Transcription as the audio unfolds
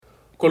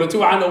kulanti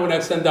waxaan oo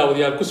wanaagsan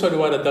daawadayaal ku soo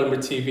dhawaada Dalmar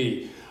TV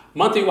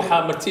maanta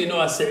waxaa marti inoo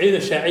ah Saciida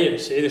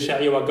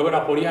Shaaciye waa gabadh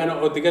aqoon-yahan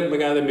oo degan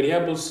magaalada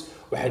Minneapolis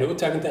waxayna u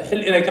taagan tahay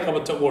xil inay ka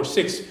qabato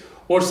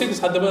War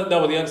 6 haddaba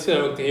daawadayaal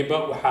sida ogtihiinba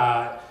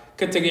waxaa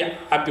ka tagay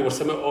Cabdi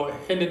Warsame oo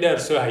xilli dheer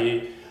soo hayay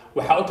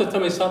waxaa u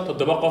tartamaysa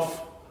 7 qof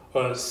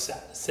oo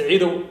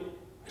Saciida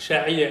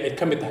Shaaciye ay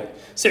ka mid tahay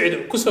Saciida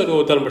ku soo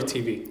dhawaada Dalmar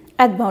TV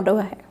aad baan u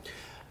dhawahay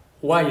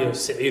waayo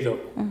Saciida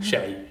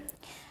Shaaciye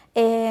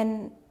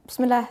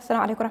بسم الله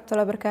السلام عليكم ورحمة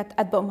الله وبركاته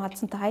أدبا أمهات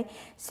سنتهاي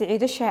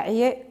سعيدة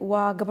شاعية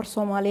وقبر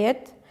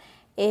صوماليات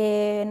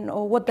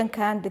وودن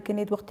كان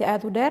دكنيد وقت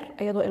آدو دار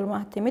أيضا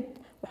إلماه تمد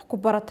وحكو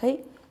براتي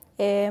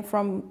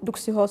from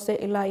دوكسي هوسي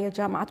إلى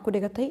جامعة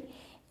كوديغتي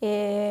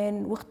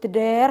وقت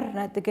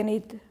دار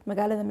دكنيد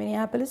مقالة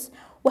مينيابلس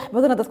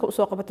وحبضنا دادك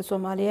أسواق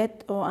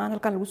الصوماليات وأنا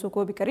كان لغو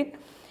سوكو بكرين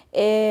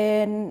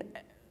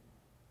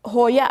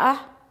هو يأه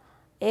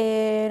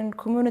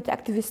community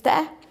activist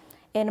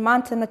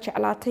maantana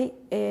jeclaatay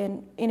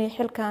inay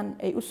xilkan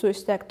ay u soo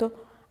istaagto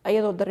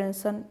ayadoo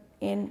dareensan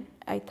in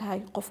ay tahay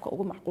qofka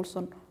ugu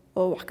macquulsan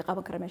oo wax ka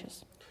qaban kara meeshaas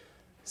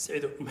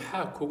Saciido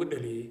maxaa kugu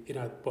dhaliyay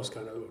inaad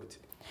booskan aad u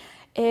ortid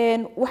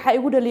waxa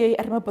igu dhaliyay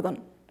arrimo badan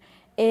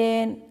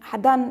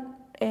haddaan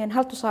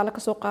hal tusaale ka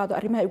soo qaado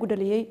arrimaha igu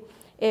dhaliyay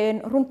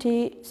runtii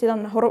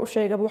sidaan hore u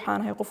sheegay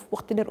waxaan ahay qof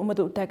waqti dheer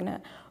umada u taagnaa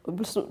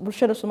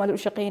bulshada Soomaaliya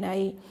u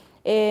shaqeynayay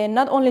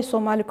not only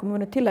Somali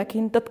community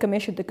laakiin dadka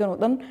meesha degan oo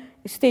dhan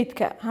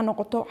state-ka ha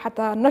noqoto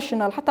xataa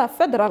national xataa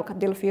federal ka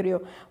dil fiiriyo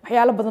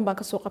waxyaalo badan baan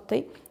ka soo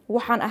qabtay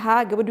waxaan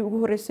ahaa gabadhii ugu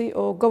horeysay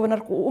oo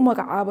governorku uu u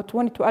magacaabo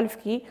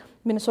 2012kii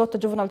Minnesota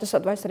Juvenile Justice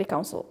Advisory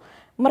Council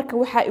marka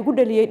waxa igu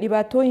dhaliyay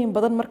dhibaatooyin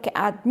badan marka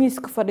aad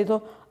miiska fadhido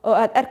oo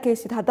aad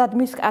arkaysid haddaad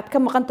miiska aad ka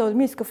maqantahay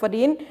miiska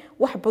fadhiin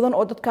wax badan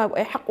oo dadkaagu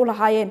ay xaq u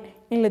lahaayeen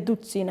in la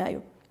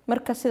duudsiinayo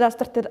marka sidaas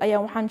darteed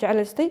ayaan waxaan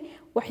jeclaystay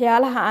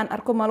waxyaalaha aan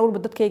arko maalin walba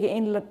dadkayga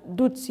in la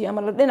duudsi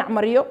ama la dhinac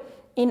mariyo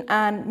in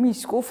aan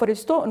miiska u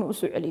fariisto oo u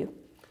soo celiyo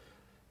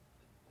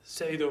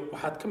Saciido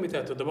waxaad ka mid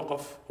tahay 7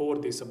 qof oo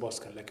wardaysa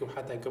booska laakiin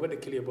waxaad tahay gabadha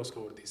kaliya booska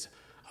wardaysa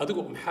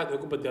adigu maxaad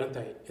ugu bedelan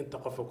tahay inta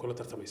qof oo kula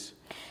tartamayso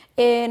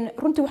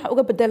runtii waxa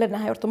uga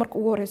bedelanahay horta marka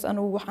ugu horeysa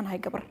anigu waxaan ahay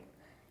gabar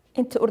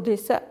inta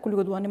ordaysa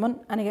kulligood waa niman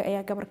aniga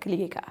ayaa gabar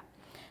kaliya ka ah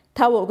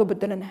taa waa uga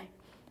bedelanahay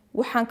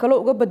waxaan kaloo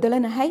uga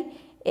bedelanahay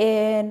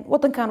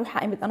wadankan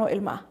waxaa imid anoo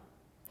ilmo ah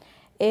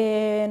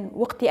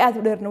waqti aad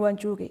u dheerna waan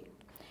joogay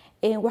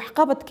wax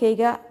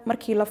qabadkayga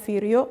markii la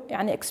fiiriyo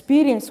yani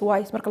experience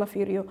wise marka la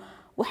fiiriyo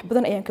wax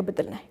badan ayaan ka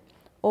bedelnahay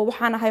oo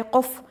waxaan ahay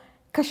qof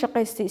ka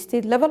shaqaystay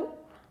state level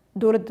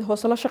dowladda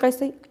hoose la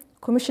shaqaystay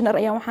commissioner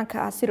ayaan waxaan ka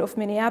ahaa city of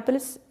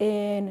Minneapolis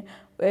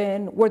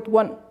ward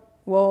 1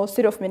 waa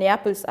city of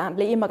Minneapolis aan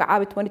la ii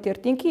magacaabay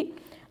 2013kii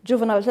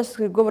juvenile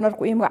justice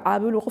governorku ii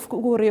magacaabay qofka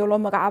ugu horeeyay loo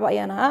magacaabo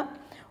ayaan ahaa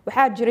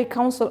waxaa jiray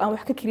council aan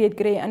wax ka create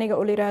gareeyay aniga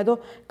oo la yiraahdo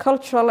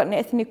cultural and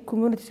ethnic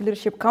community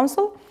leadership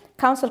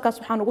councilkaas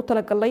waxaan ugu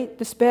talagalay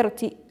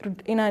disparity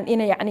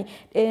ina yani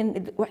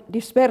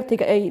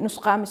disparity-ga ay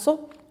nusqaamiso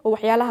oo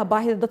waxyaalaha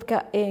baahida dadka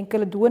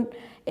kala duwan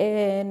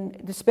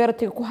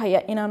disparity-ga ku haya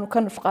inaanu ka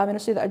nusqaamino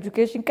sida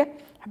education-ka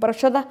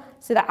waxbarashada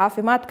sida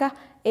caafimaadka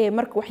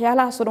marka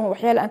waxyaalahaas oo dhan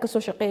waxyaalo aan ka soo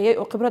shaqeeyay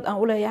oo khibrad aan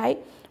u leeyahay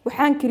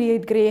waxaan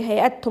create gareeyay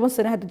hay'ad 10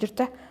 sano hadda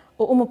jirta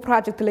oo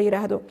project la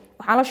yiraahdo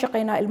waxaan la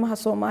shaqeynaa ilmaha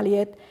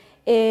Soomaaliyeed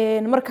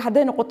marka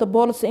haday noqoto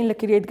policy in la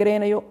create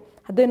gareynayo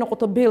haday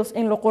noqoto bills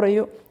in la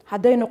qorayo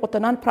haday noqoto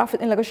non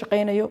profit in laga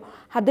shaqeynayo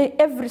haday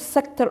every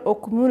sector oo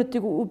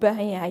community-gu u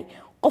baahan yahay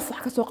qof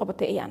wax ka soo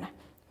qabatay ayana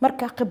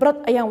marka khibrad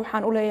ayaan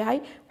waxaan u leeyahay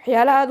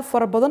waxyaalo aad u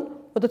fara badan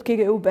oo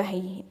dadkayga ay u baahan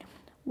yihiin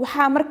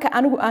waxa marka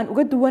anigu aan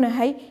uga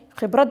duwanahay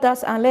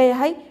khibradaas aan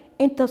leeyahay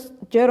inta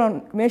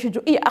jeeron meesha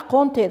iyo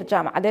aqoonteeda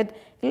jaamacadeed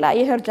ilaa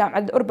iyo heer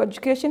jaamacadeed urban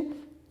education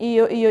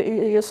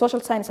iyo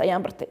social science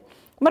ayaan bartay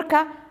marka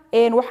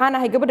waxaan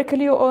ahay gabadha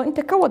kaliya oo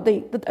inta ka waday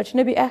dad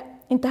ajnabi ah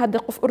inta hadda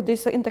qof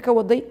ordaysa inta ka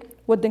waday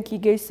wadankii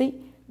geysay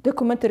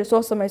documentary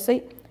soo sameysay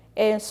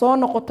soo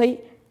noqotay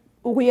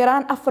ugu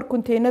yaraan 4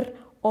 container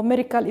oo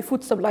medical iyo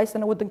food supplies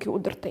na wadankii u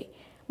dirtay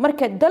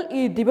marka dal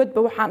iyo dibadba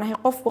waxaan ahay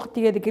qof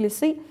waqtigeeda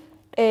gelisay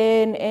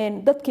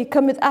dadkii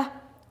kamid ah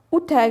u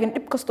taagan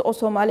dib kasta oo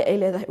Soomaali ay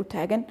leedahay u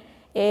taagan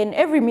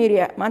every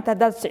media maanta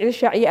dad Saciido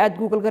Shaaciye aad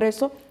Google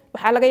gareyso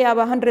waxaa laga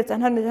yaabaa hundreds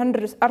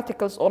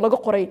articles oo laga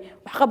qoray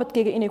wax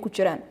qabadkayga inay ku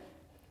jiraan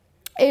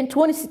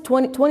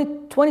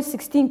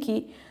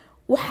 2016kii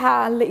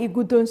waxaa la ii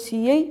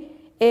guddoonsiiyey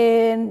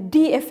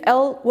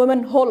DFL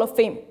Women Hall of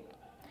Fame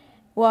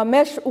waa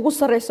meesha ugu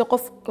sareysa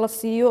qof la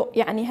siiyo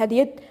yani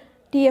hadiyad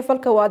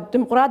DFL-ka waa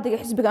dimuqraadiga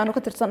xisbiga aanu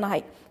ka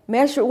tirsanahay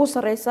meesha ugu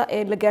sareysa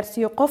ee la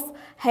gaarsiiyo qof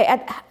hay'ad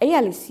ah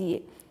ayaa la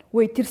siiyey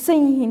way tirsan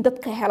yihiin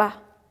dadka hela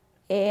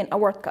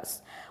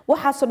awardkaas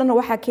waxaasoo dhan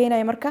waxaa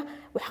keenaya marka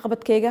wax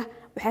qabadkayga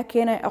waxaa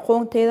keenaya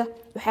aqoonteeda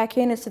waxaa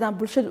keenaya sidaan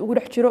bulshada ugu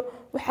dhex jiro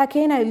waxaa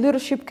keenaya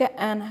leadership-ka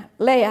aan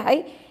leeyahay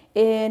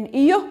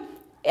iyo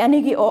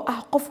anigii oo ah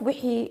qof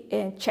wixii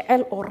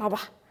jecel oo raba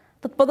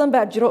dad badan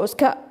baa jiro oo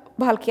iska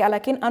bahalkii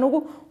laakiin anigu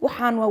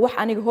waxaan waa wax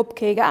aniga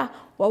hobkayga ah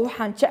waa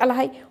waxaan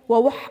jeclahay waa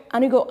wax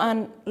aniga aan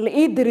la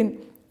ii dirin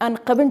aan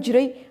qaban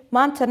jiray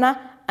maantana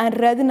aan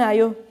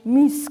raadinayo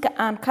miiska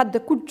aan hadda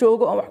ku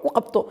joogo oo wax ku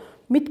qabto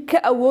mid ka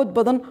awood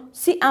badan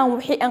si aan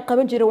wixii aan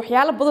qaban jiray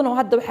waxyaalo badan oo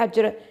hadda waxa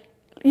jira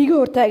iga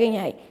hortaagan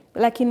yahay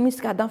laakiin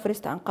miiska haddaan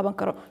fariista aan qaban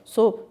karo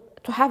so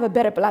to have a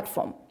better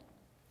platform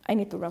I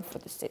need to run for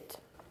the seat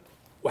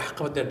wax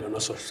qabadeed baa noo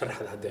soo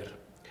sharaxda hadeer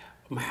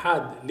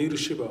maxaad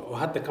leadership oo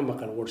hadda ka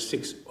maqan Ward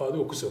 6 oo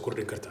adigu ku soo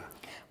kordhin kartaa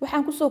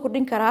waxaan ku soo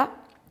kordhin karaa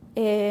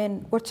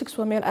Ward 6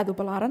 waa meel aad u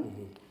ballaaran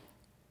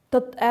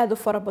dad aad u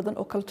fara badan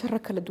oo culture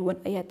kala duwan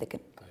ayaa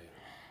degan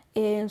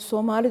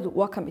Soomaalidu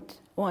waa kamid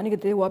oo aniga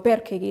waa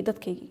beerkayga iyo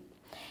dadkayga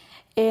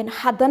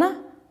haddana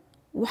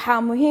waxaa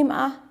muhiim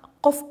ah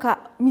qofka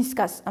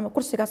miiskaas ama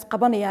kursigaas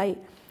qabanayay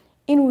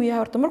inuu yahay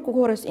horta markuu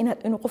ugu horeyso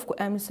inuu qofku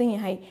aaminsan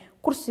yahay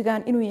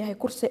kursigan inuu yahay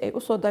kursi ay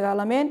u soo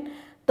dagaalameen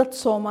dad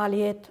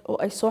Soomaaliyeed oo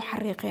ay soo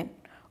xariiqeen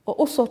oo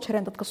u soo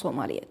jareen dadka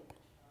Soomaaliyeed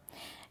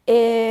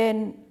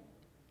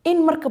in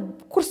marka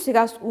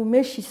kursigaas uu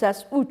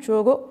meeshiisaas uu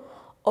joogo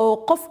oo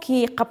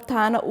qofkii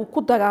qabtaana uu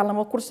ku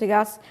dagaalamo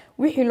kursigaas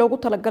wixii loogu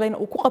talagalay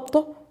uu ku qabto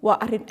waa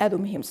arin aad u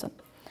muhiimsan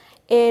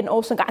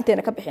oo san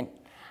gacanteena ka bixin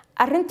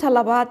arinta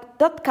labaad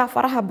dadka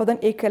faraha badan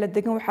ee kala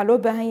degan waxa loo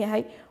baahan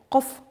yahay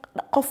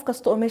qof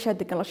kasta oo meesha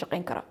degan la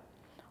shaqeyn kara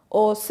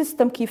oo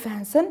systemkii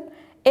fahansan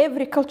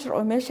every culture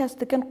oo meeshaas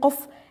degan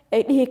qof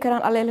ay dhihi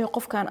karaan aleelahay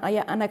qofkan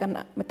ayaa anaga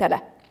matala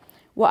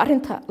waa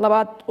arinta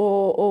labaad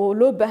oo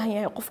loo baahan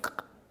yahay qofka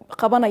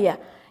qabanaya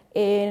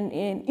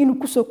inuu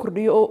ku soo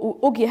kordhiyo oo uu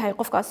og yahay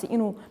qofkaasi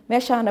inuu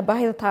meeshaana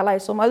baahida taalaay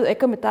Soomaalidu ay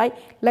ka mid tahay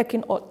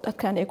laakiin oo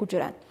dadkan ay ku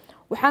jiraan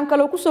waxaan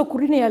kaloo ku soo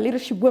kordhinayaa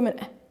leadership women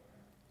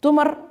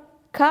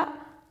dumarka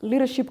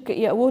leadershipka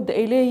iyo awoodda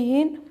ay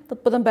leeyihiin dad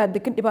badan baa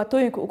degan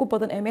dhibaatooyinka ugu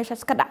badan ee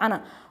meeshaas ka dhacana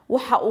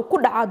waxa uu ku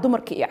dhacaa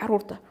dumarka iyo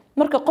caruurta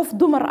marka qof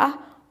dumar ah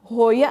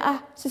hooyo ah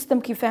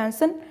systemkii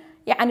fahansan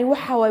yani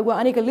waxa waa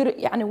aniga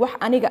yani wax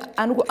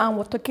anigu aan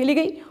wato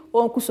keligay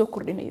oo aan ku soo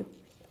kordhinayo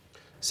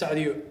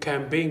sacdiyo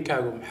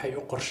campaign-kaagu maxay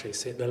u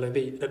qorshaysay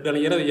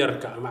dhalinyarada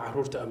yararka ama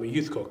caruurta ama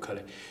youth-ka oo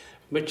kale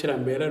ma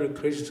jiraan meelo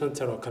recreation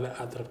center oo kale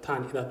aad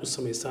rabtaan inaad u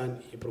samaysaan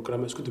iyo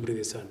programmo isku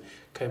dubridaysaan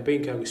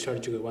campaign-kaagu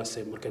strategy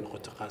waase markay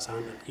noqoto qaas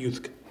ahaan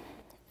youth-ka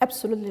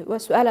absolutely waa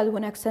su'aal aad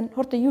wanaagsan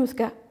horta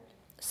youth-ka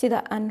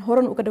sida aan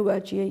horan uga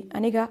dhawaajiyay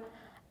aniga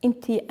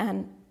intii aan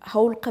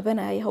hawl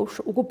qabanayay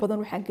hawsha ugu badan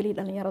waxaan geliyay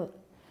dhalinyarada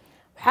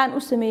waxaan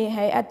u sameeyay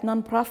hay'ad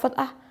non-profit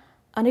ah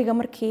aniga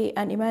markii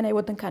aan imaanay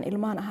wadankan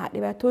ilmaan ahaa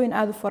dhibaatooyin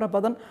aad u fara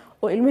badan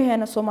oo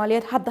ilmaheena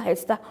Soomaaliyeed hadda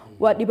haysta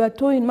waa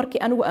dhibaatooyin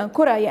markii anigu aan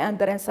koraayay aan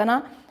dareensanaa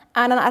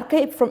aanan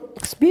arkay from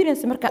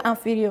experience marka aan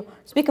fiiriyo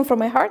speaking from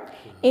my heart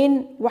in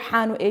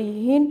waxaanu ay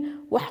yihiin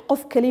wax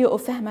qof kaliya oo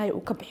fahmaya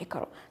uu ka bixi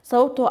karo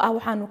sababtoo ah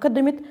waxaanu ka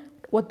dhimid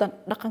wadan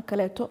dhaqan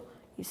kaleeto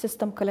iyo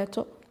system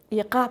kaleeto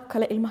iyo qaab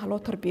kale ilmaha loo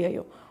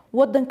tarbiyeeyo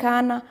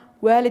wadankaana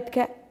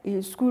waalidka iyo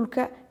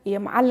iskuulka iyo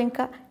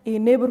macalinka iyo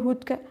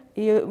neighborhoodka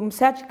iyo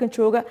masaajidkan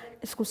jooga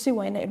isku si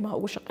wayna ilmaha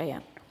ugu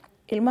shaqeeyaan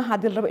ilmaha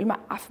hadii rabo ilma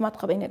caafimaad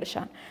qaba inay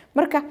dhashaan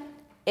marka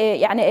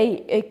يعني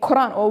أي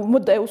قرآن أو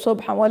مدة أو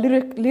صباح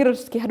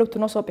وليرس كي هذا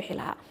تناصب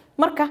بحلها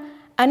مركا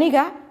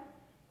أنيجا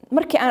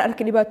مركي أنا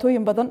أركلي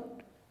باتوين بدن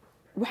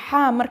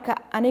وحا مركا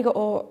أنيجا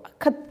أو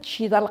كد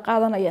شيء ذا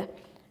القاضنا يا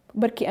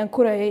مركي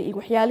أنكره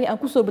وحيالي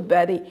أنكسو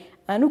بدبادي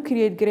أنو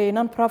create grey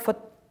non-profit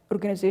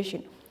organization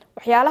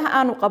وحيالها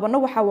أنو قبلنا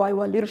وحواي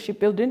leadership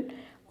building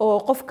أو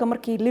قفك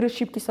مركي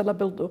leadership كيسلا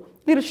buildo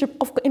leadership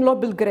قفك إن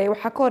لو build grey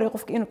وحكاري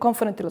قفك إنه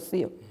confident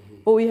للصيو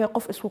أو يها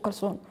قف اسمه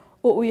كرسون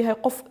oo yahay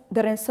qof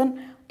dareensan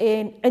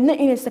cidna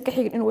inaysan ka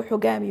xigin inuu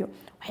hogaamiyo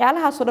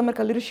waxyaalahaas oo dhan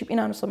marka leadership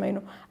inaanu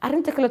sameeyno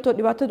arinta kale too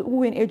dhibaatada ugu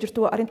weyn ee jirto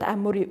waa arinta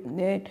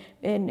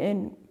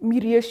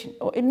mediation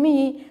oo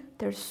ilmihii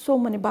there's so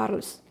many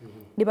barriers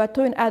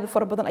dhibaatooyin aad u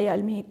fara badan ayaa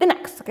ilmihii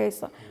dhinac kasta ka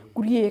haysta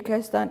guriyada ka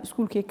haystaan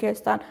iskuulkii ka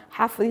haystaan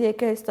xaafadihii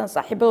ka haystaan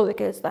saaxiibadooda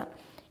ka haystaan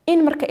in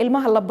marka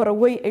ilmaha la baro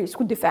way ay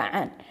isku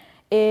difaacaan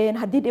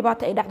haddii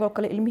dhibaato ay dhacdo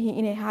kale ilmihii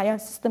inay hayaan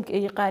systemka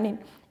ay yaqaaniin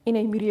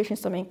inay mediation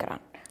sameyn karaan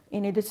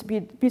inay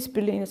peace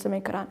building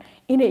sameyn karaan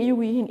inay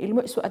iyagu yihiin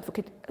ilmo isu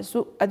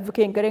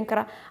advocate gareyn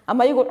kara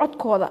ama iyagu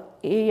codkooda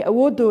iyo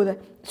awoodooda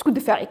isku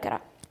difaaci kara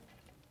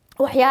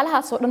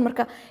waxyaalahaas oo dhan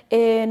marka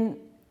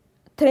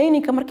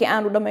trainingka markii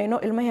aanu dhameeyno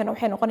ilmaheena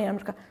waxay noqonayaan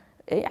marka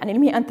yani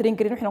ilmihii aan train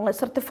garin waxay noqonayaan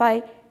certify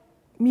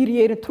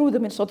mediator through the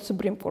Minnesota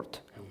Supreme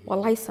Court waa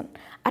license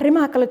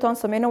arrimaha kale oo aan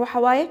sameeyno waxa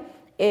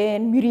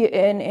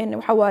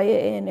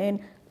waaye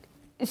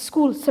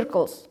school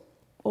circles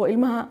oo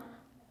ilmaha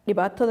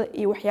dhibaatada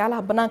iyo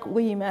waxyaalaha banaanka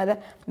uga yimaada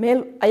meel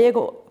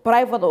ayaga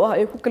private oo ah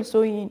ay ku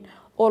kalsoon yihiin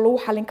oo lagu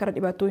xalin karo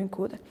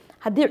dhibaatooyinkooda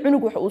haddii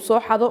cunug wax uu soo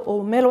xado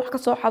oo meel wax ka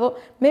soo xado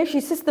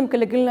meeshii systemka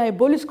la gelinayo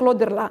booliiska loo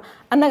dir lahaa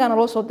annagana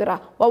loo soo diraa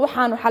waa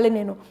waxaanu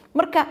xalinayno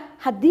marka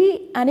haddii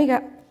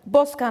aniga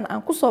booskan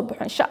aan ku soo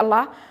baxo insha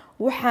Allah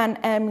waxaan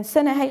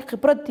aaminsanahay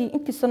khibradii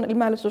intii san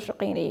ilmaha la soo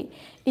shaqeynayay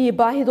iyo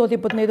baahidoodii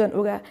badneedaan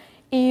ogaa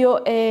iyo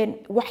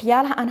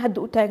waxyaalaha aan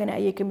hadda u taaganay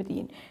ayay kamid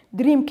yihiin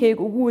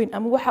dreamkayga ugu weyn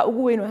ama waxa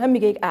ugu weyn oo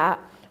hamigayga ah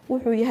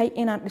wuxuu yahay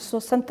inaan dhiso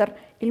center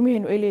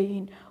ilmaheenu ay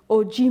leeyihiin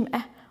oo gym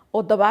ah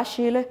oo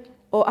dabaashi leh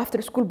oo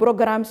after school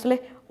programs leh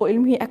oo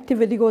ilmihii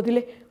activity-goodii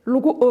leh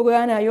lagu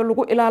ogaanayo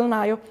lagu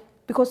ilaalinayo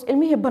because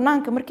ilmihii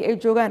banaanka markii ay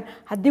joogaan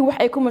haddii wax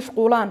ay ku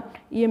mashquulaan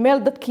iyo meel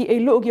dadkii ay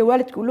la ogyahay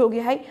waalidkii uu la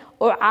ogyahay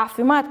oo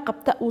caafimaad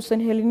qabta uusan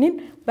helinin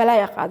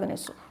balaaya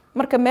qaadanayso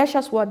marka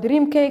meeshaas waa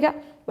dreamkayga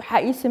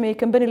waxaa ii sameeyey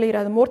company la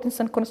yiraahdo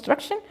Mortenson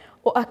Construction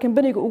oo ah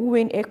company-ga ugu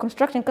weyn ee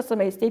construction ka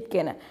sameeya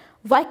state-keena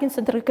Viking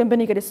Center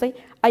company-ga dhisay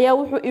ayaa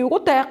wuxuu iigu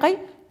deeqay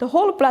the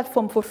whole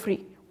platform for free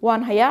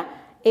waan hayaa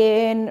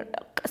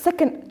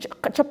second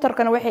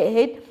chapter-kana waxay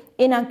ahayd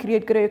inaan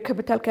create gareeyo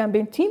capital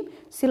campaign team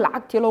si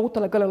lacagtii loogu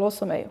talagalay loo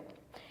sameeyo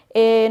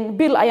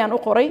bill ayaan u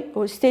qoray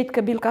oo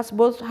state-ka billkaas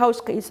both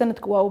house-ka iyo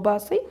sanadka waa u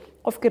baasay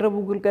qofkii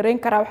rabo gulgareyn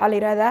karaa waxaa la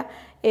yiraahdaa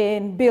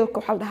billka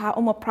waxaa la dhahaa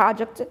uma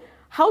project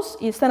house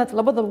iyo sanad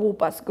labadaba wuu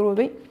baas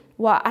garoobay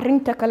waa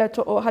arinta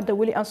kaleeto oo hadda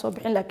weli aan soo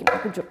bixin laakiin aan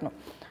ku jirno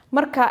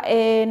marka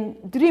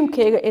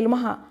dreamkayga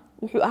ilmaha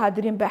wuxuu ahaa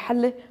dream baaxad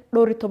leh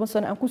 12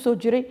 sano aan ku soo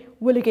jiray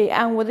waligay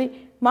aan waday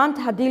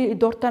maanta hadii la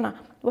doortana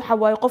waxa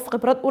waaye qof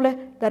khibrad u leh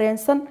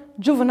dareensan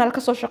juvenile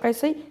ka soo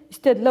shaqeysay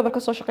state level ka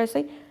soo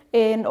shaqeysay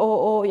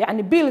oo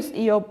yani bills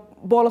iyo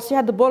policy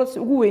hadda policy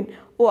ugu weyn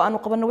oo aanu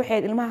qabano waxay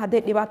ilmaha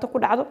haday dhibaato ku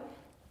dhacdo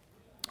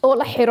oo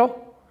la xiro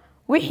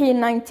wixii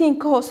 19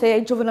 ka hooseeya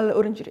juvenile la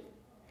oran jiray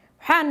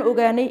waxaan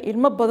ogaanay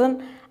ilmo badan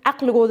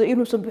aqligooda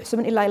inuu soo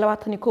buuxsamin ilaa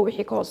 21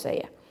 wixii ka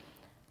hooseeya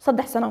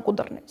 3 sano ku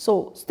darnay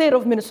so state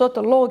of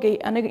Minnesota lawgay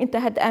aniga inta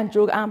hadda aan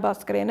jooga aan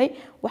baas gareynay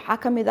waxa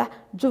kamid ah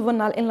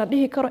juvenile in la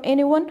dhihi karo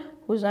anyone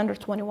who's under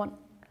 21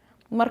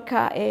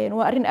 marka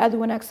waa arin aad u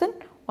wanaagsan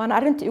waana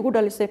arintii igu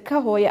dhalisay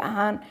ka hooyo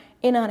ahaan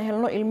inaan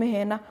helno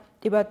ilmaheena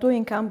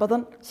dhibaatooyinkan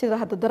badan sida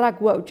hadda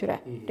daraag waa u jira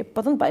dib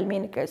badan baa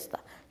ilmeena ka haysta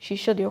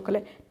shiishadii oo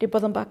kale dib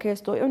badan baa ka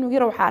haysta inuu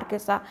yaro waxa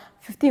arkaysaa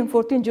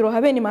 15-14 jiro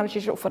habeenii maalin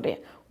shiisho u fadhiya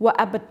waa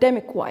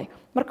epidemic way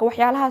marka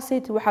waxyaalahaas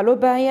waxaa loo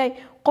baahan yahay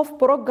qof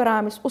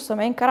programs u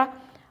sameyn kara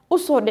u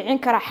soo dhicin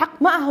kara xaq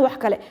ma aha wax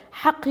kale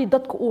xaqii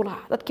dadku u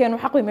lahaa dadkeenu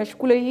xaq way meesha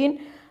ku leeyihiin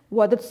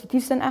waa dad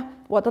citizen ah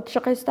waa dad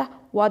shaqaysta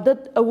waa dad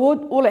awood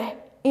u leh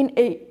in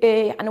ay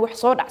yani wax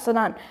soo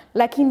dhacsadaan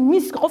laakiin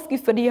miiska qofkii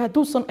fadhiya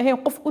haduusan ahayn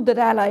qof u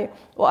dadaalayo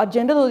oo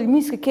ajendadoodii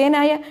miiska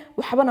keenaya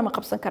waxbana ma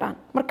qabsan karaan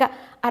marka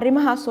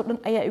arrimahaas oo dhan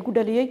ayaa igu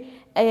dhaliyay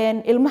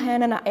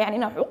ilmaheena yani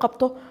inaan wax u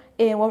qabto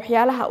waa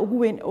waxyaalaha ugu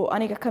weyn oo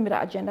aniga kamid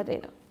ah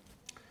ajendadeeda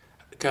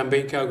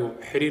campaign-kaagu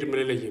xiriir ma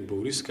leeyahay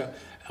booliska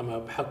ama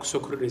waxa ku soo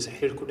kordhinaysa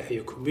xiriir ku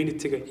dhaxeeya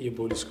community-ga iyo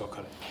booliska oo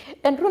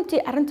kale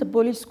runtii arinta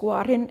booliska waa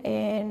arin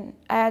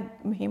aad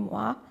muhiim u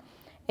ah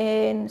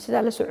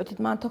sida la socotid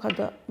maanta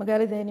hadda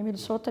magaaladeena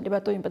Minnesota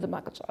dhibaatooyin badan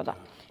baa ka socda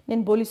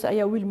nin booliis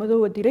ayaa wiil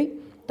madow diray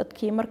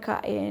dadkii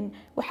marka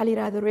waxa la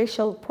yiraahdo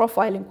racial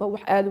profiling waa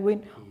wax aad weyn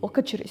oo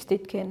ka jira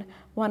state-keena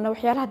waana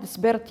waxyaalaha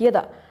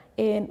disparity-yada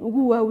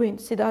ugu waaweyn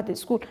sida hadda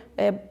school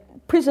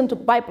prison to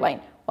pipeline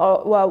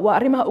waa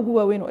arrimaha ugu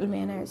waaweyn oo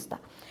ilmeena haysta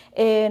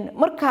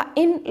marka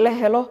in la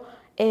helo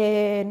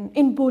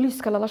in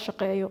booliiska lala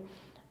shaqeeyo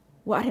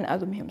waa arrin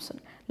aad u muhiimsan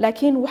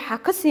laakiin waxa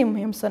ka sii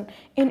muhiimsan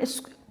in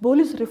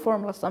police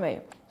reform la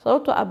sameeyo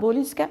sababtoo ah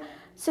booliiska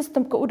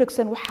systemka u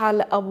dhagsan waxa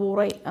la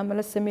abuuray ama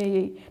la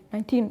sameeyay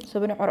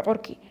 1970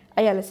 corcorkii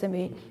ayaa la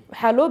sameeyay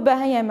waxa loo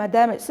baahan yahay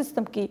maadaama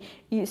systemkii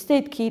iyo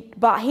state-kii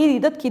baahidii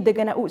dadkii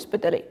deganaa uu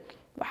isbedelay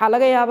waxa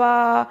laga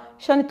yaabaa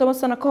 15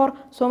 sano ka hor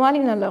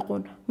Soomaaliya la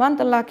aqoon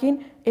maanta laakiin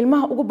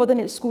ilmaha ugu badan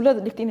ee iskuulada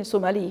dhigtay inay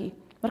Soomaali yihiin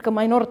marka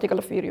minority-ga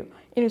la fiiriyo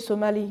inay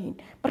Soomaali yihiin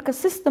marka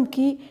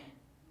systemkii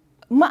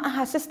ma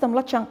aha system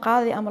la jaan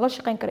qaaday ama la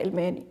shaqeyn kara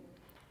ilmeeni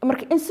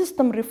marka in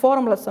system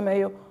reform la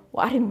sameeyo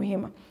waa arrin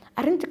muhiim ah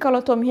arrinta kale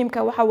oo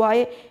muhiimka waxa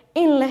waaye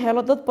in la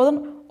helo dad badan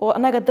oo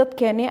anaga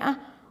dadkeeni ah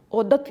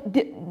oo dad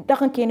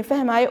dhaqankeeni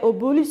fahmaya oo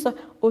booliska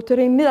oo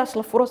trainingadaas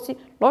la furo si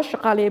loo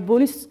shaqaaleeyo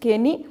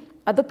booliiskeeni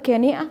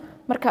dadkeeni ah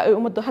marka ay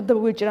umada hadda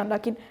way jiraan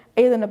laakiin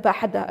ayadana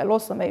baaxada loo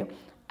sameeyo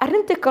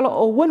arrinta kale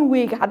oo one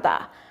way hadda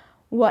ah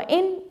waa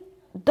in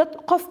dad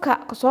qofka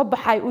ka soo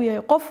baxay uu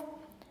yahay qof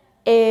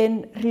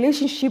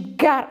relationship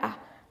gaar ah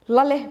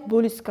la leh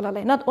booliska la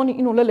leh not only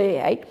inuu la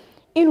leeyahay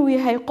inuu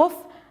yahay qof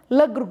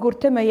la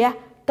gurgurtamaya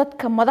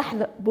dadka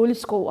madaxda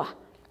booliska u ah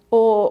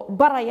oo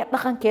baraya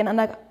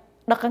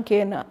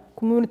dhaqankeena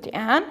community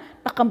ahaan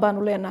dhaqan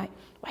baanu leenahay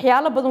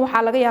waxyaalo badan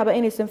waxa laga yaabaa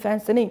inaysan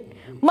fahansaneyn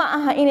ma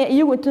aha inay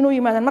iyagu inta noo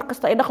yimaadaan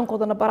markasta ay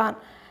dhaqankoodana baraan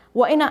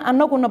waa ina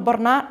anaguna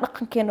barnaa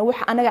dhaqankeena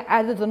waxa anaga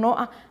caadada noo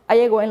ah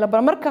ayaga waa in la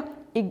bar marka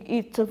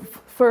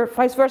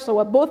vice versa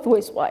waa both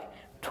ways why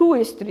two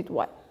way street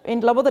why in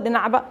labada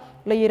dhinacba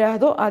la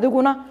yiraahdo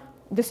adiguna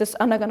this is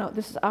anaga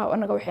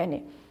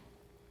waxaanay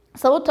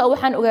sababta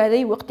waxaan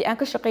ogaaday waqti aan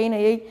ka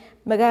shaqeynayay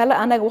magaalo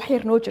anaga wax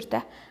yar noo jirta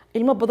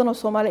ilmo badan oo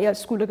Soomaali ayaa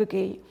iskuul laga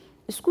geeyay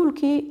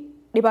iskuulkii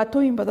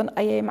dhibaatooyin badan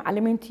ayay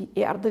macallimiintii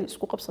ee ardayda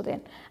isku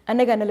qabsadeen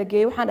anagana la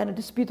geeyay waxaan dhana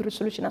dispute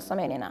resolution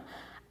sameeynayna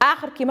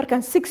aakhirkii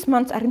markaan 6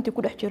 months arintii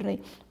ku dhex jirnay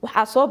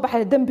waxa soo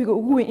baxay dambiga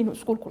ugu weyn inuu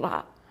iskuulku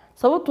lahaa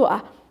sababtoo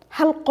ah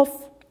hal qof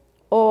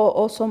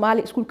oo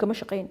Soomaali iskuulka ma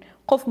shaqeyn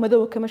qof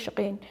madow kama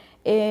shaqeyn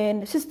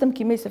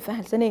systemkii ma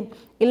fahansaneen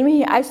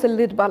ilmihii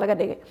isolated baa laga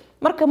dhigay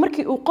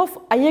markii uu qof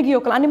ayagii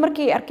oo kale ani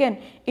markii ay arkeen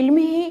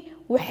ilmihii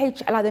waxay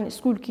jeclaadeen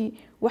iskuulkii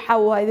waxa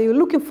waaye they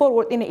looking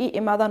forward inay ii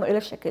imaadaan oo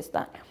ila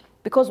sheekaystaan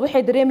because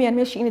waxay dareemayaan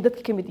meesha inay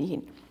dadka ka mid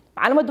yihiin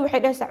macluumaaddu waxay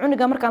dhahaysaa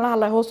cuniga markaan la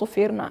hadlayo hoos u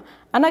fiirnaa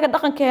anaga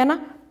dhaqankeena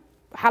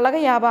waxaa laga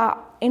yaabaa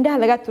indhaha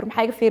laga tur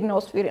maxay ga fiirnaa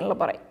hoos fiir in la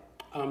baray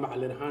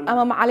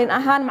ama macallin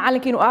ahaan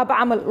macallinkiinu aaba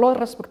camal loo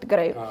respect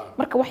gareeyo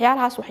marka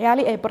waxyaalahaas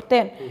waxyaalii ay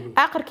barteen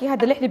aakhirkii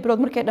hadda 6 bilood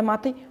markay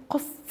dhamaatay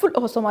qof full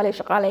oo Soomaaliya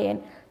shaqaaleeyeen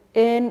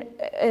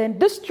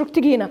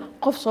districtigiina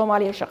qof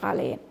Soomaaliya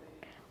shaqaaleeyeen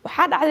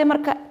waxaa dhacday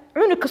marka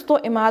cunug kastoo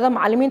imaada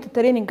macallimiinta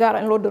training gaar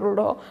in loo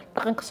dhiro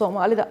dhaqanka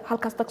Soomaalida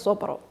halkaas tag soo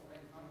baro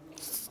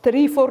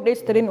 3-4 days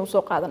training uu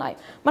soo qaadanayo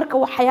marka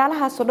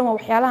waxyaalahaas oo dhan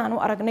waxyaalahan u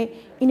aragnay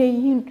inay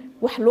yihiin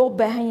wax loo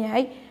baahan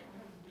yahay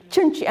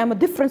change ama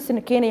difference in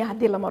Kenya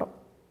hadii la maro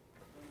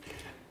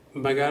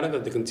magaalada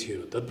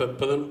degantiino dad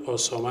badan oo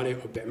Soomaaliya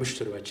oo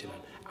bixmushtar waa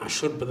jiraan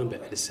canshuur badan bay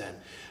celisaan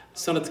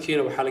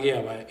sanadkiina waxaa laga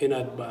yaabaa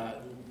inaad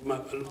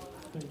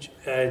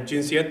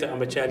jinsiyadda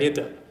ama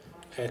jaaliyadda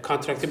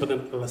contract badan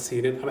la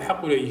siinin ama xaq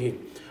u leeyihiin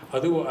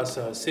adigoo as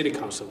city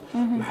council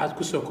maxaad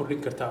ku soo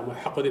kordhin kartaa ama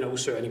xaqoodina ugu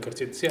soo celin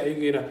kartid si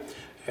ayagiina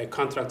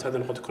contract hada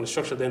noqoto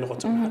construction hada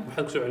noqoto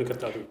maxaad ku soo celin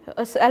kartaa adigu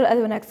su'aal aad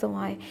wanaagsan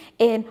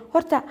waaye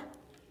horta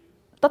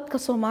dadka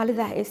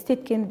Soomaalida ee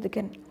state-keena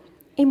degan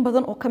in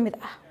badan oo kamid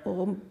ah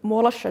oo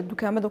moolasha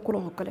dukaamada kula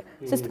oo kale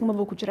system ma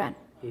ku jiraan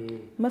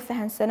ma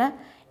fahansana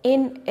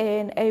in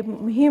ay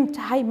muhiim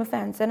tahay ma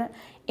fahansana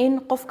in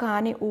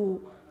qofkaani uu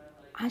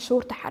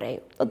canshuurta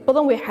xareeyo dad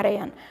badan way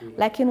xareeyaan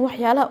laakiin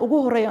waxyaalaha ugu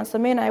horeeyaan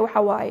sameeyay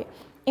waxa waaye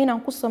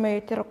inaan ku sameeyo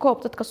tirakoob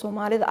dadka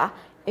Soomaalida ah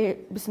ee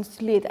business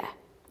leader ah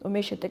oo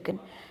meesha degan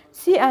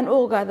si aan u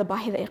ogaado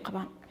baahida ay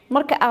qabaan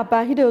marka aan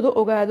baahidooda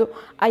ogaado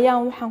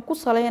ayaan waxaan ku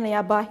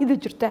saleynayaa baahida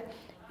jirta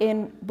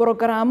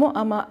برنامج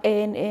أما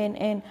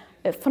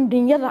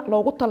funding-yada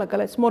loogu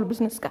talagalay small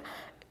business-ka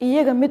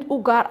iyaga mid u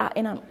gaar ah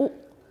inaan u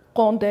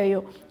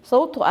qoondeeyo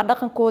sababtoo ah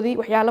dhaqankoodii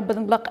waxyaalo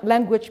badan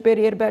language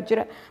barrier baa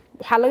jira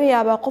waxa laga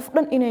yaabaa qof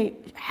dhan inay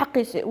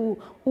xaqiisa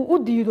u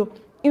diido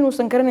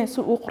inuusan garanayn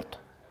si uu qorto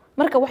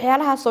marka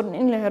waxyaalahaas oo dhan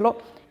in la helo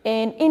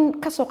in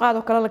ka soo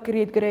qaado kala la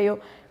create gareeyo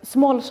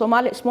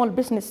small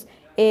business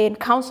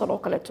council oo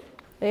kaleeto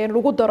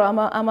lagu daro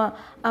ama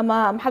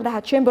maxaa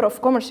dhahaa chamber of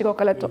commerce oo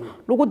kaleeto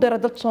lagu daro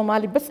dad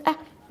Soomaali bas ah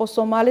oo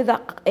Soomaalida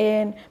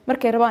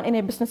markay rabaan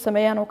inay business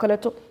sameeyaan oo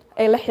kaleeto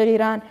ay la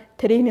xiriiraan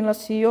training la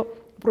siiyo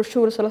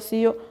brochures la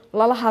siiyo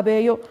lala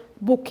habeeyo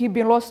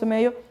bookkeeping loo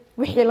sameeyo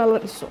wixii la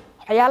dhiso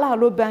waxyaalaha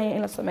loo baahan yahay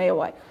in la sameeyo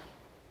waay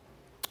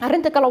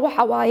arinta kale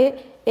waxa waaye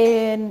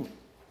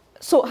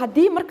so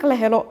hadii marka la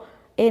helo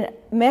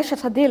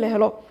meeshaas hadii la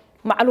helo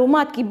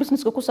macluumaadkii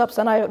businesska ku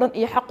saabsanayo dhan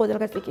iyo xaqooda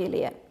laga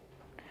fikiyeeyaan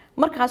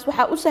markaas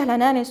waxa u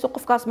sahlanaanayso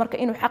qofkaas marka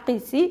inuu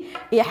xaqiisii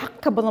iyo xaq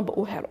ka badanba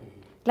uu helo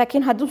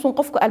laakiin haddii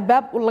qofku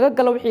albaab laga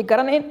galo wixii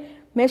garaneen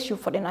meeshii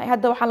fadhinay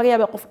hadda waxa laga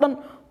yaabaa qof dhan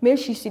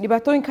meeshiisi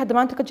dhibaatooyinka hadda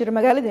maanta ka jira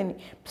magaaladeeni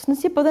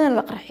business badan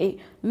la qarxiyay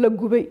la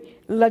gubay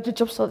la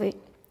jajabsaday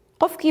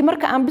qofkii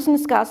marka aan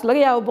businesskaas laga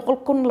yaabo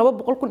 100,000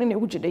 200,000 inay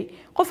ugu jidhay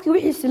qofkii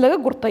wixiisi laga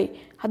gurtay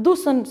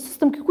hadduusan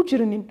systemkii ku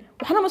jirinin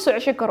waxna ma soo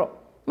ceshan karo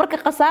marka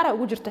khasaara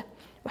ugu jirta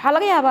waxa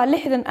laga yaabaa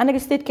 60 anaga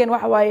state-keen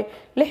waxa waaye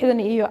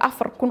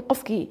 64,000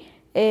 qofkii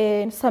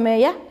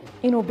sameeya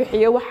inuu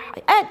bixiyo wax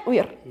aad u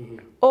yar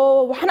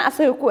oo waxna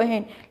asaga ku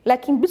ahayn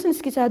laakiin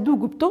businesskiisa hadduu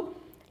gubto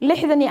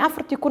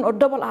 64,000 oo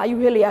double ah ayuu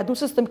helayaa hadduu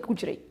systemka ku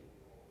jiray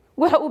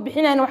waxa uu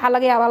bixinayna waxa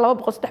laga yaabaa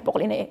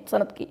 200-300 inay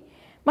sanadkii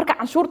marka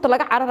canshuurta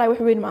laga cararayo wax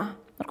weyn ma aha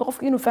marka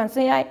qofku inuu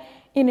fahansan yahay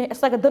inay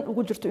asaga dan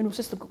ugu jirto inuu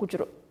systemka ku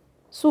jiro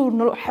suu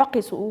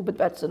xaqiisa uu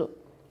badbaadsado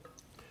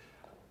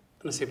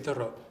nasiib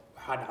darro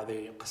waxaa dhacday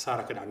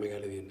qasaara ka dhacay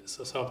magaaladiina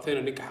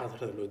sababteena ninka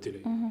xaadirada loo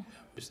dilay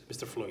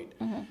Mr Floyd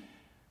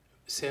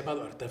seebaad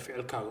u aragtaa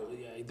ficilkaagu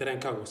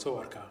dareenkaagu soo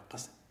arkaa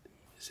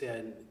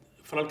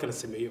falalka la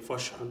sameeyo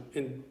fooshan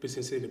in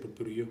businesska la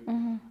burburiyo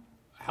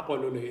xaq waa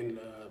loo leeyahay in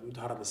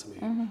mudaharad la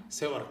sameeyo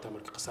see u aragtaa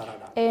marka qasaara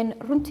dhacay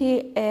runtii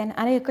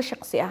aniga ka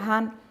shaqsi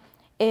ahaan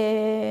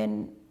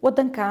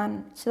wadankan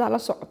sida la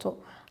socoto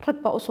rag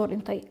baa u soo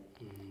dhintay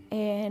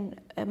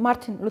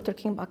Martin Luther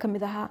King baa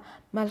kamid ahaa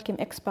Malcolm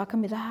X baa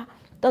kamid ahaa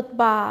dad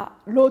baa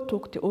loo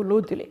toogtay oo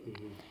loo dilay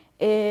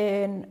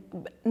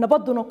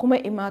nabaduna kuma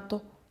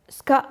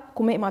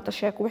imaato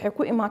sheeko waxay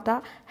ku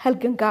imaataa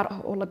halgan gaar ah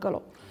oo la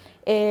galo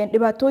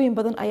dhibaatooyin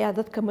badan ayaa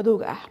dadka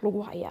madowga ah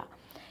lagu hayaa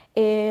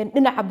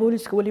dhinaca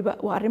booliska waliba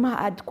waa arrimaha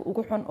aad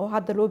ugu xun oo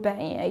hadda loo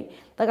baahan yahay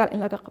dagaal in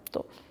laga qabto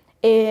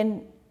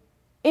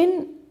in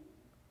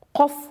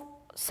qof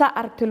saa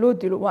aragta loo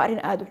dilo waa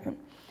arrin aad u xun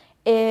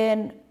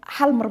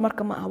hal mar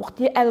marka ma aha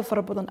waqtiyo aad u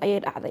fara badan ayay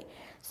dhacday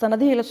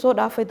sanadihii la soo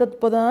dhaafay dad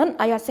badan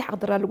ayaa si xaq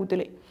daraa lagu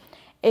dilay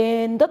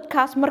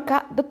dadkaas marka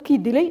dadkii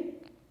dilay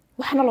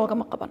waxna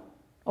loogama qaban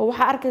oo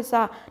waxa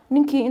arkaysaa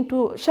ninkii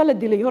intuu shala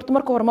dilay horta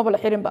marka hore maba la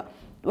xirinba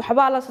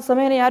waxba la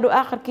sameeynaya hadhow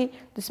aakhirkii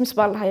dismiss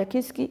baa la hayaa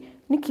kiiskii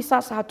ninkii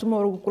saas aha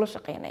tomorrow kula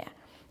shaqeynaya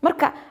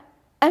marka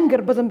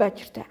angar badan baa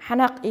jirta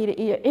xanaaq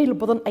iyo ciil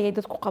badan ayay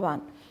dadku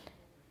qabaan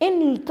in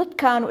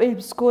dadkaanu ay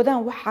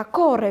biskoodaan waxa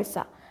ka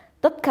horeysa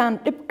dadkan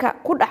dhibka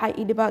ku dhacay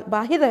iyo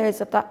baahida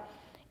haysata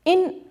in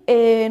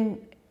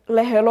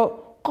la helo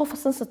qof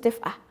sensitive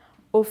ah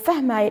oo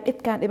fahmaya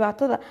dhidkan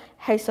dhibaatada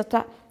haysata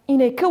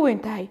inay ka weyn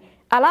tahay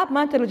alaab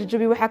maanta la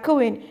jajabiyo waxaa ka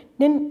weyn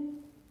nin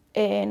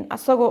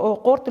asagoo oo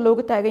qoorta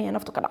looga taagan yahay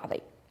naftu ka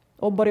dhacday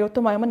oo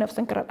baryootamaayo ma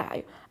neefsan kara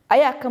dhahayo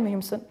ayaa ka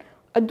muhiimsan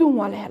adduun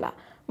waa la helaa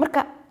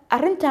marka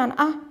arrintan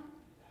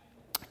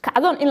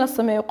kacdoon in la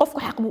sameeyo qofku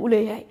xaq buu u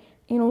leeyahay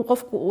inuu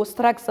qofku uu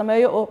strike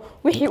sameeyo oo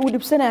wixii uu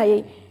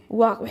dhibsanayay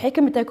waxay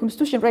ka mid tahay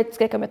constitution rights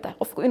ka mid tahay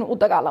qofku inuu u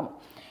dagaalamo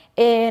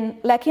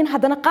laakiin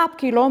haddana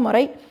qaabkii loo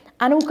maray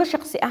anigu ka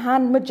shaqsi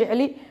ahaan ma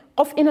jecli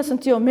qof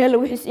innocent oo meel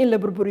wixiis in la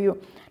burburiyo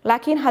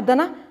laakiin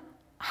haddana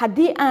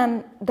haddii aan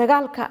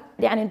dagaalka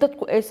yani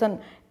dadku aysan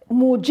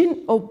muujin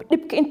oo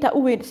dhibka intaa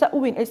u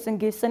weyn aysan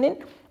geysanin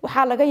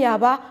waxaa laga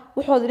yaabaa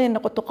waxooda inay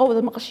noqoto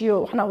qowda maqashiyo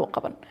waxna uu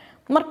qaban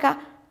marka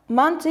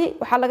maanta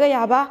waxaa laga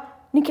yaabaa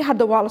ninkii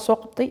hadda waa la soo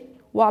qabtay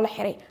waa la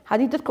xiray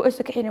haddii dadku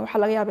aysan ka xirin waxaa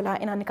laga yaabi lahaa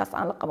inaan ninkaas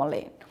aan la qaban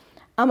lahayn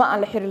ama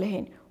aan la xiri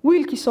lahayn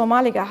wiilkii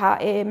Soomaaliga ahaa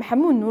ee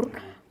Maxamuud Nuur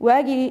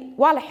waagii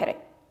waa la xiray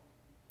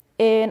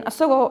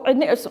asagoo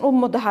cidna aysan u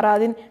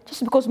mudaharaadin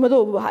just because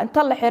madoob ah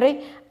inta la xiray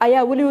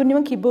ayaa waliba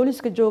nimankii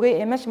booliska joogay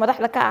ee meesha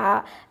madaxda ka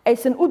ahaa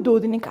aysan u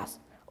doodin ninkaas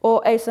oo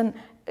aysan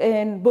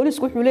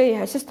boolisku wuxuu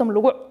leeyahay system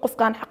lagu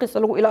qofkan xaqiisa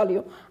lagu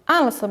ilaaliyo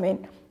aan la sameyn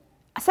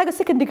asaga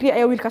second degree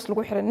ayaa wiilkaas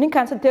lagu xiray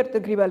ninkan third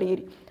degree baa la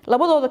yiri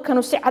labadooda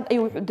kanu si cad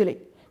ayuu u dilay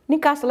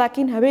ninkaas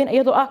laakiin habeen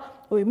iyadoo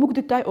oo ay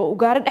mugdi tahay oo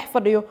ugaari dhex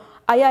fadhiyo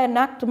ayaa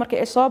naagtu markii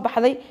ay soo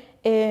baxday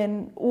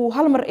uu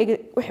hal mar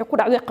wixii ku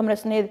dhacday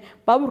qamraasneed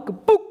baabuurka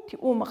bugti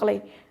uu maqlay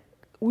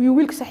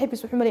wiilka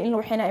saaxiibkiisa wuxuu malay in la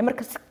waxeenay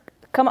markaas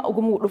kama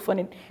ugu muu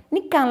dhufanin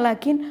ninkan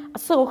laakiin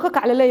asagoo ka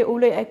kaclaleeyo uu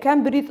leeyahay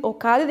Cambridge oo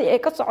kaadidii ay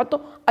ka socoto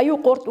ayuu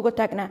qoort uga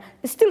taagnaa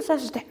still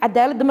saasoo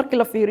cadaalad markii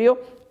la fiiriyo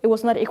it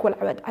was not equal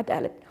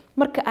cadaalad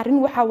marka arrin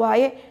waxa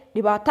waaye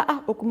dhibaato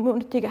oo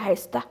community-ga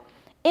haysta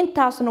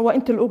intaasna waa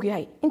inta la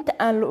ogyahay inta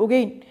aan la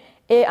ogeyn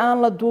ee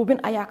aan la duubin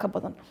ayaa ka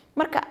badan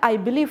marka I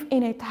believe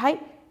inay tahay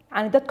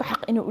yani dadku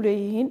xaq inay u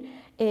leeyihiin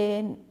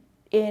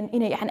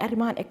inay yani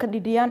arrimahan ay ka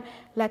dhidhiyaan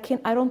laakiin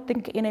I don't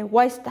think inay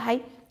wise tahay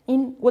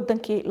in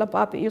wadankii la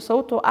baabi'iyo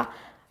sababtoo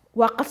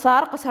waa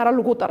qasaaro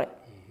lagu daray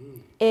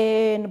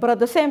but at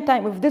the same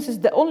time if this is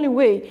the only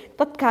way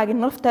dadkaagi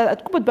naftaada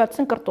aad ku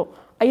badbaadsan karto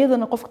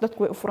ayadana qofka dadku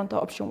way u furan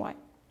tahay option waay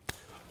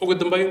ugu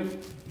dambeyn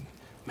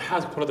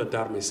maxaad kula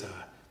dardaarmaysaa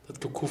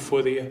dadka ku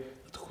foodaya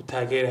dadka ku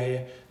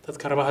taageeraya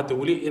dadka raba hadda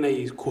wali inay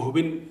ku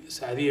hubin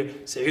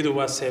Saciido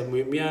waase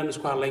miyaan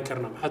isku halayn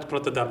karna maxaad kula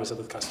dardaarmaysaa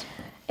dadkaas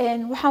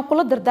waxaan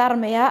kula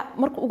dardaarmayaa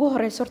marka ugu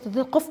horeyso horta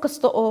dad qof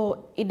kasta oo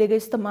i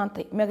dhageysta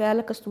maanta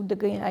magaalo kasta uu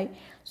degan yahay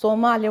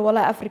Soomaaliya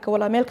wala Afrika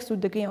wala meel kasta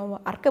uu degan yahay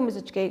arka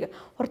message-kayga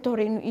horta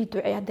hore inuu ii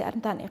duceeyo hadii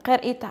arrintan ay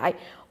khayr ii tahay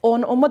oo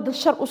ummadda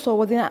shar u soo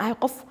wadina ahay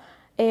qof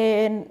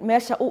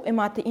meesha uu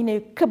imaatay inay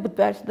ka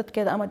badbaadiso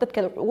dadkeeda ama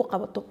dadkeeda wax ugu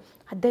qabato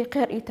haday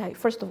khayr ii tahay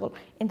first of all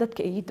in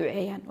dadka ay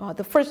duceeyaan waa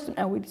the first thing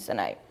aan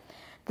weydiisanayo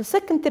the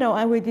second thing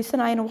aan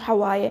weydiisanayo waxa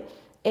waaye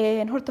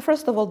horta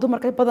first of all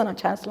dumarka badan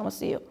chance lama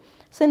siiyo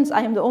since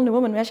I am the only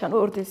woman meeshaan u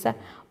ordaysa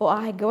oo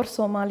ahay gabar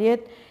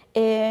Soomaaliyeed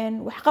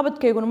wax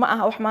qabadkeyguna ma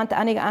aha wax maanta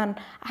aniga aan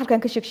halkan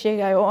ka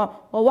sheegayo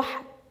oo wax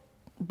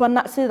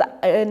bana sida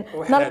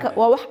nalka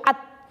waa wax cad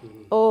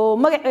oo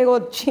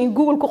magaceegood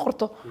Google ku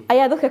qorto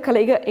ayaa dadka kale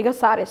iga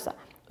saaraysa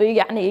oo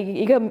yani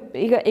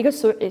iga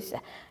soocaysa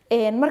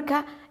marka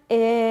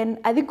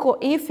adinkoo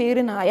ii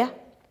fiirinaya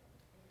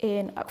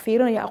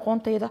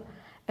aqoontayda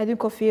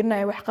adinkoo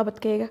fiirinaya wax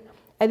qabadkeyga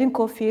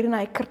adinkoo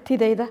fiirinaya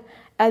kartidayda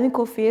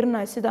adinkoo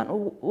fiirinaya sidaan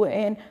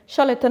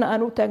shalaytana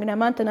aan u taagnaa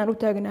maanta aan u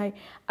taagnahay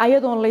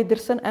ayadoon lay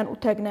dirsan aan u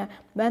taagnaa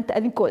maanta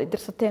adinkoo ay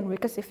dirsateen way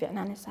ka sii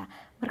fiicnaanaysaa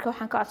marka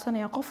waxaan ka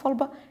codsanayaa qof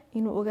walba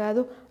inuu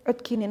ogaado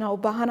codkiina inaan u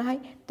baahanahay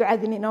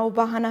ducadiina inaan u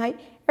baahanahay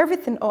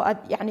everything oo aad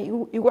yani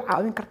igu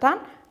caawin kartaan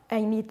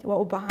I need waa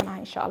u baahanahay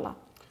insha Allah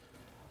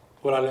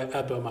walaalahay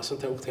aad baa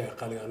mahadsantahay waqtiga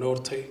qaaliga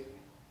noortay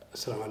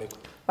السلام عليكم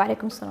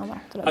وعليكم السلام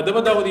ورحمة الله هذا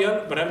بدأ وديان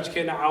برنامج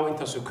كنا عاو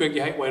انت سكوك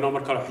هاي وينو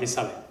مركلو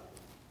حيسالي